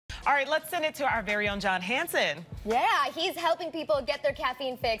All right, let's send it to our very own John Hansen. Yeah, he's helping people get their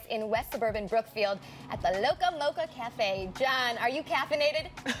caffeine fix in West Suburban Brookfield at the Loca Mocha Cafe. John, are you caffeinated?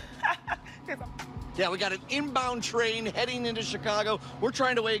 Yeah, we got an inbound train heading into Chicago. We're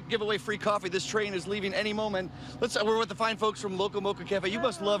trying to give away free coffee. This train is leaving any moment. We're with the fine folks from Loca Mocha Cafe. You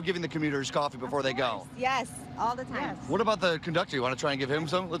must love giving the commuters coffee before they go. Yes, all the time. What about the conductor? You want to try and give him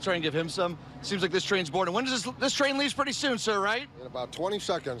some? Let's try and give him some. Seems like this train's boarding. When does this train leaves pretty soon, sir, right? In about 20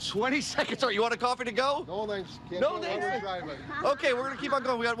 seconds. 20 seconds. All right, you want a coffee to go? No thanks. Can't No do it thanks. while we're driving. Okay, we're going to keep on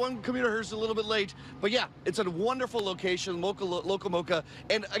going. We got one commuter who's a little bit late. But yeah, it's a wonderful location, Loca Mocha.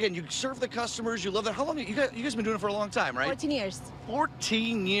 And again, you serve the customers. You love that. How long you guys been doing it for a long time, right? 14 years.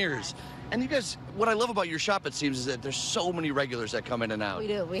 14 years. And you guys, what I love about your shop, it seems, is that there's so many regulars that come in and out. We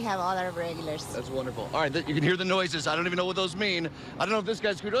do. We have all our regulars. That's wonderful. All right, you can hear the noises. I don't even know what those mean. I don't know if this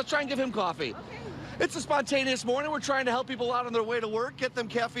guy's good. Let's try and give him coffee. Okay. It's a spontaneous morning. We're trying to help people out on their way to work, get them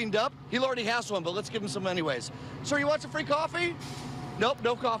caffeined up. He already has one, but let's give him some anyways. Sir, you want some free coffee? Nope,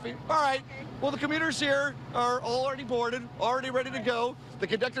 no coffee. All right. Well, the commuters here are already boarded, already ready to go. The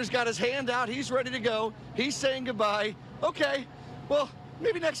conductor's got his hand out. He's ready to go. He's saying goodbye. Okay. Well,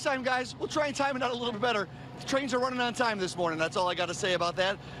 maybe next time, guys, we'll try and time it out a little bit better. The trains are running on time this morning. That's all I got to say about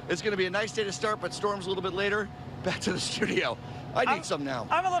that. It's going to be a nice day to start, but storm's a little bit later. Back to the studio. I need some now.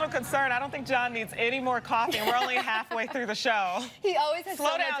 I'm a little concerned. I don't think John needs any more coffee, and we're only halfway through the show. He always has so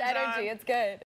much energy. John. It's good.